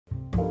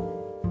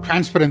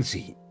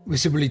Transparency,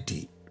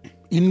 visibility,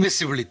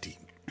 invisibility.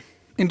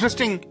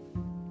 Interesting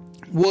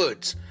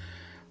words.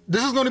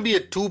 This is going to be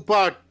a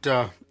two-part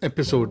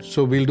episode.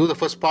 So we'll do the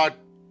first part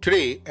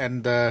today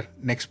and the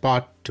next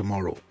part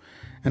tomorrow.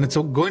 And it's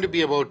going to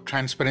be about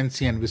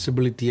transparency and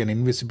visibility and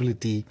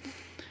invisibility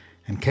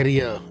and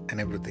career and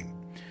everything.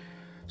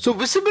 So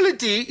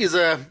visibility is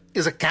a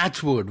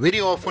catchword very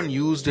often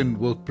used in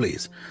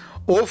workplace.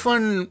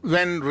 Often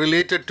when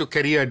related to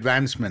career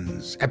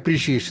advancements,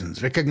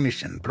 appreciations,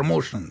 recognition,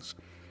 promotions,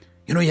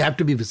 you have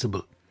to be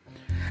visible.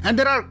 And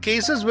there are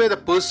cases where the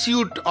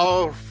pursuit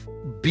of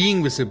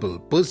being visible,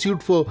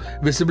 pursuit for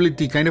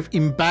visibility kind of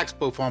impacts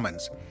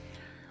performance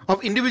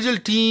of individual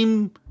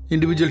team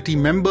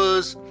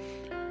members.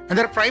 And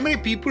there are primary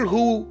people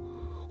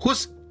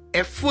whose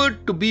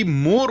effort to be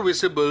more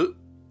visible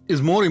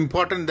is more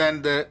important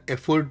than the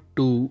effort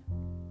to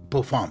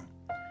perform.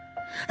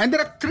 And there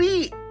are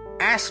three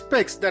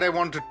aspects that I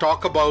want to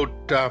talk about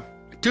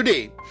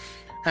today,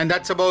 and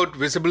that's about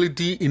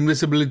visibility,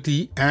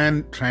 invisibility,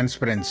 and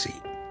transparency.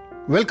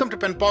 Welcome to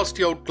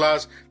Penposity Out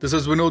Class. This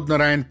is Vinod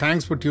Narayan.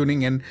 Thanks for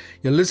tuning in.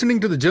 You're listening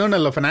to the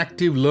Journal of an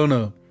Active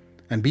Learner,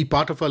 and be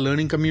part of our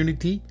learning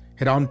community.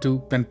 Head on to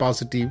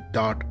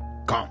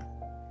penpositive.com.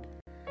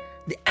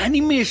 The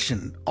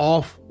animation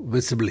of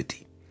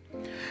visibility.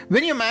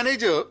 When your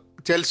manager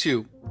tells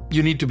you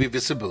need to be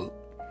visible,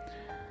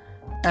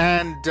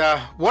 and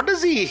what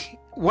does he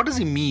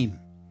mean?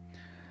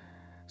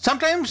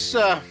 Sometimes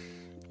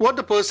what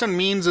the person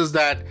means is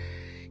that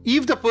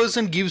if the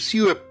person gives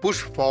you a push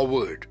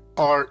forward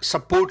or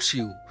supports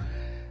you,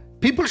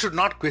 people should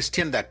not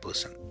question that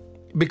person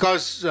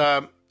because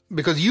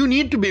you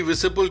need to be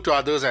visible to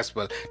others as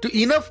well, to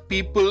enough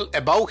people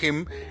above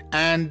him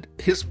and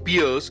his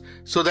peers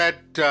so that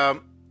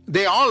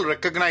they all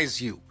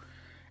recognize you.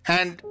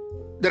 And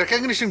the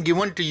recognition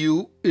given to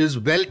you is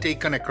well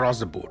taken across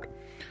the board.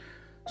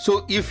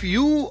 So if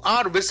you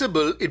are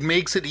visible, it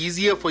makes it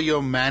easier for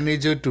your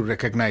manager to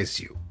recognize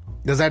you.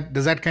 Does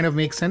that kind of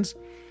make sense?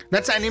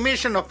 That's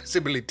animation of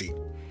visibility.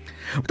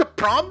 The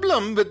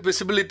problem with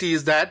visibility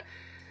is that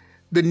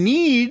the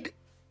need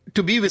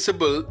to be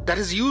visible, that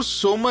is used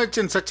so much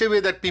in such a way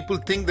that people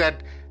think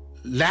that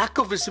lack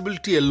of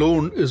visibility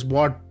alone is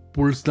what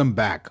pulls them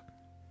back.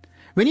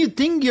 When you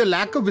think your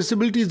lack of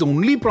visibility is the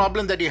only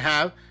problem that you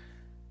have,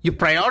 your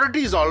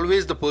priority is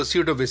always the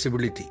pursuit of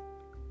visibility.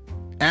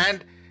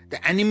 And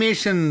the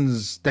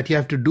animations that you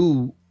have to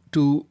do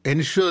to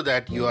ensure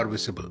that you are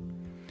visible.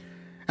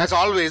 As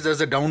always, there's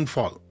a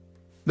downfall.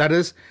 That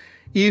is,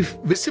 if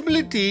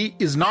visibility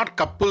is not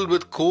coupled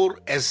with core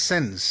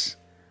essence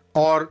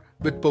or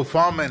with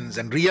performance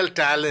and real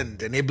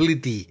talent and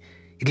ability,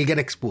 it'll get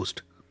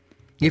exposed.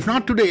 If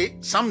not today,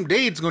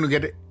 someday it's going to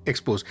get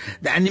exposed.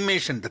 The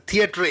animation, the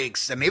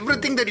theatrics, and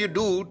everything that you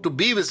do to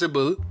be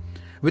visible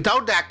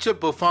without the actual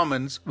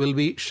performance will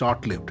be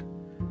short-lived.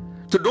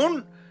 So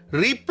don't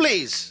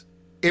replace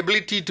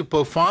ability to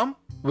perform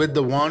with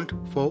the want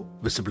for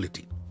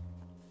visibility.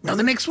 Now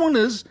the next one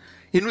is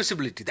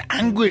invisibility, the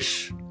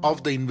anguish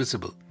of the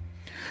invisible.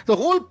 The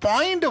whole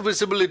point of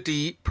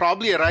visibility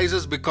probably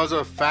arises because of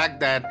the fact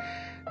that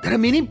there are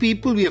many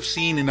people we have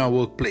seen in our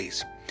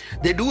workplace.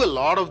 They do a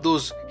lot of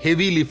those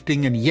heavy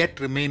lifting and yet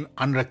remain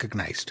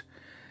unrecognized.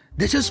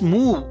 They just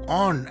move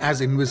on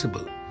as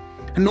invisible.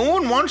 And no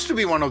one wants to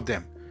be one of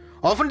them.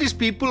 Often these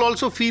people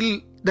also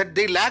feel that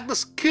they lack the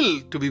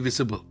skill to be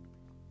visible.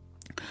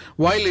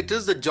 While it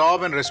is the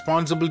job and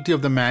responsibility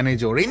of the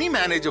manager, or any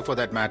manager for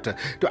that matter,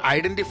 to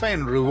identify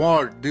and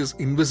reward these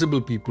invisible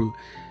people,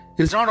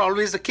 it's not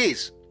always the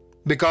case.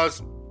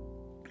 Because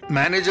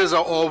managers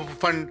are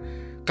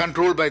often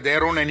controlled by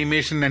their own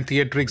animation and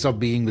theatrics of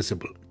being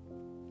visible.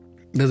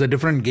 There's a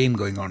different game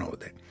going on over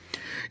there.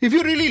 If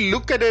you really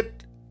look at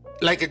it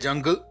like a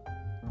jungle,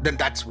 then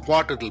that's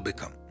what it will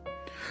become.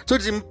 So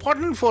it's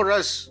important for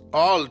us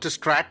all to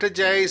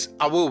strategize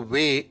our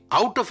way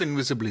out of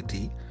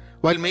invisibility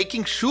while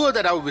making sure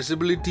that our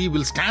visibility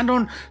will stand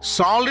on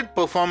solid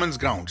performance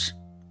grounds,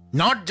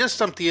 not just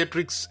some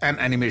theatrics and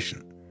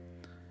animation.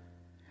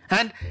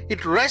 And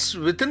it rests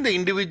within the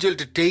individual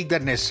to take the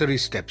necessary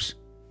steps.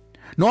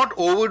 Not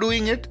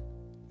overdoing it,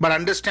 but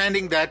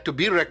understanding that to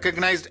be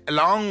recognized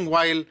along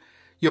while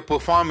you're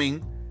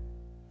performing,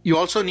 you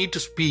also need to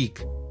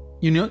speak,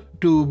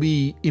 to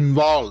be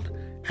involved,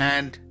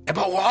 and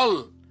above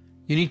all,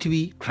 you need to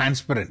be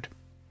transparent.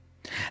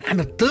 And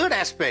the third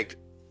aspect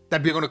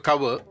that we're going to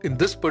cover in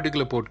this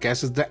particular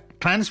podcast is the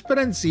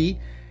transparency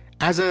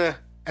as a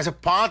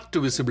path to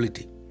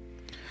visibility.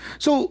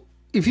 So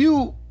if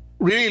you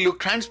really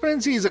look,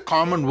 transparency is a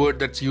common word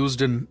that's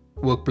used in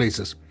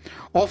workplaces.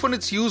 Often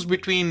it's used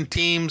between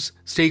teams,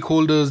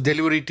 stakeholders,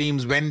 delivery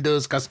teams,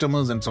 vendors,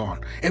 customers, and so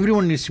on.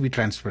 Everyone needs to be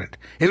transparent.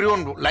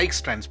 Everyone likes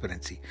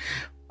transparency.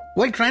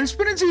 While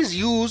transparency is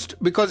used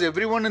because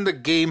everyone in the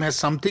game has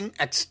something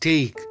at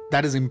stake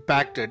that is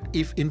impacted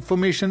if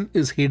information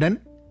is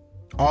hidden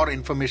or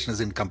information is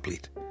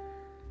incomplete.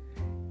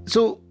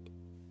 So,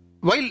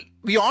 while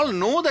we all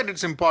know that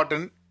it's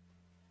important,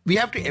 we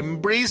have to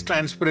embrace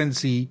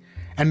transparency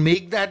and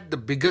make that the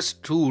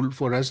biggest tool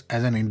for us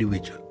as an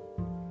individual.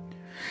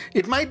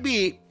 It might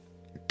be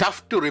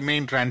tough to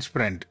remain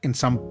transparent in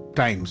some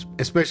times,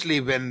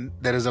 especially when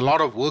there is a lot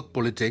of work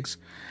politics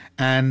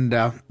and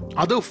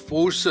other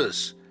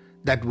forces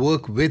that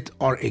work with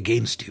or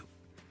against you.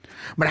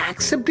 But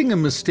accepting a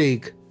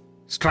mistake,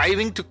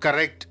 striving to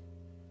correct,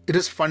 it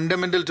is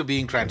fundamental to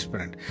being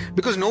transparent,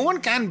 because no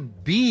one can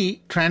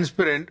be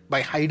transparent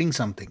by hiding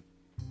something,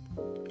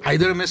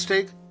 either a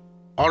mistake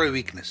or a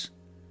weakness.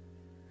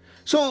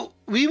 So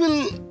we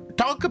will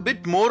talk a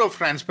bit more of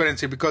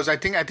transparency, because I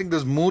think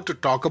there's more to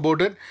talk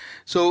about it.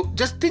 So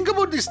just think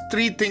about these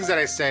 3 things that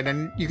I said,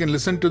 and you can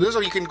listen to this,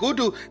 or you can go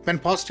to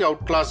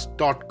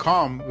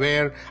penposityoutclass.com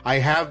where I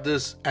have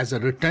this as a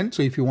written.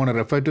 So if you want to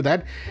refer to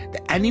that,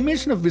 the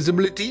animation of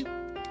visibility,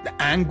 the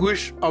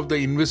anguish of the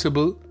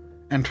invisible,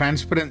 and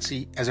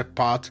transparency as a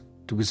path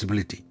to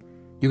visibility.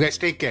 You guys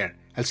take care.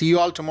 I'll see you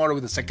all tomorrow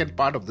with the second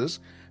part of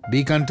this.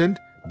 Be content,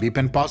 be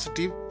pen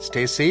positive,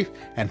 stay safe,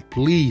 and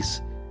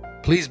please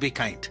be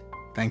kind.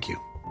 Thank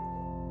you.